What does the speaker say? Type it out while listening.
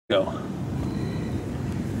Go.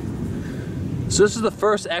 So this is the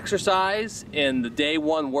first exercise in the day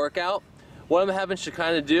one workout. What I'm having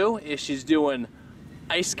Shekinah do is she's doing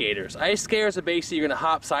ice skaters. Ice skaters are basically you're gonna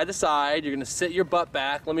hop side to side, you're gonna sit your butt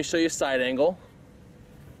back. Let me show you a side angle.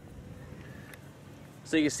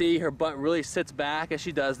 So you can see her butt really sits back as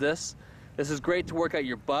she does this. This is great to work out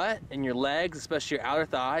your butt and your legs, especially your outer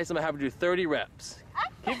thighs. I'm gonna have her do 30 reps.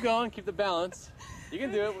 Keep going, keep the balance. You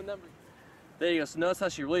can do it with number. There you go, so notice how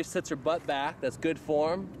she really sits her butt back. That's good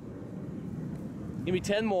form. Give me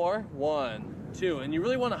 10 more. 1, 2, and you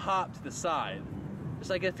really want to hop to the side,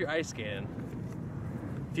 just like if you're ice skating.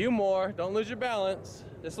 A few more, don't lose your balance.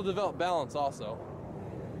 This will develop balance also.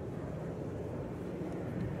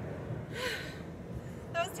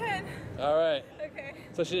 That was 10. All right. Okay.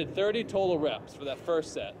 So she did 30 total reps for that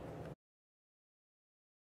first set.